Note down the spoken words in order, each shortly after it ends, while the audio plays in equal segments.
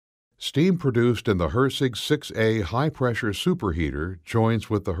Steam produced in the HRSG 6A high-pressure superheater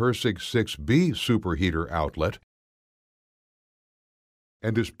joins with the HRSG 6B superheater outlet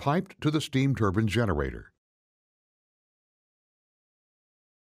and is piped to the steam turbine generator.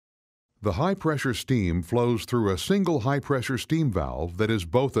 The high-pressure steam flows through a single high-pressure steam valve that is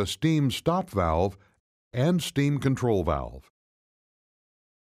both a steam stop valve and steam control valve.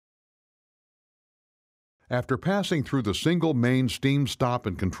 After passing through the single main steam stop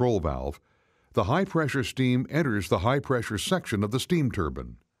and control valve, the high-pressure steam enters the high-pressure section of the steam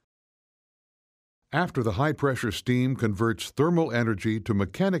turbine. After the high-pressure steam converts thermal energy to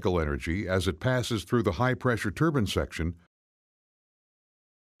mechanical energy as it passes through the high-pressure turbine section,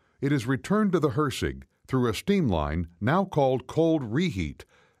 it is returned to the HRSG through a steam line now called cold reheat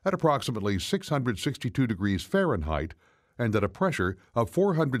at approximately 662 degrees Fahrenheit and at a pressure of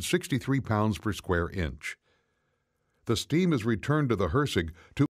 463 pounds per square inch. The steam is returned to the HRSG to